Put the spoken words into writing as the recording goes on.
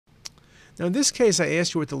Now, in this case, I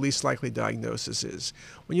asked you what the least likely diagnosis is.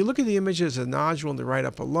 When you look at the image, there's a nodule in the right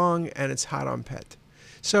upper lung, and it's hot on PET.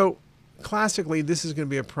 So, classically, this is going to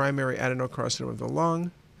be a primary adenocarcinoma of the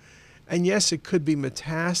lung. And yes, it could be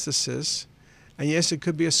metastasis. And yes, it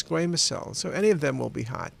could be a squamous cell. So any of them will be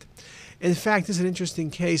hot. In fact, this is an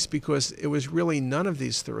interesting case because it was really none of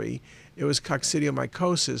these three. It was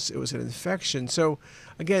coccidiomycosis. It was an infection. So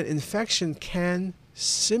again, infection can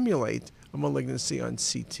simulate a malignancy on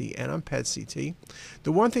CT and on PET-CT.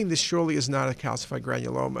 The one thing, this surely is not a calcified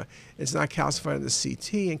granuloma. It's not calcified on the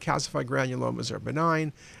CT, and calcified granulomas are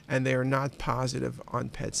benign, and they are not positive on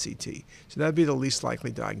PET-CT. So that would be the least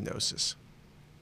likely diagnosis.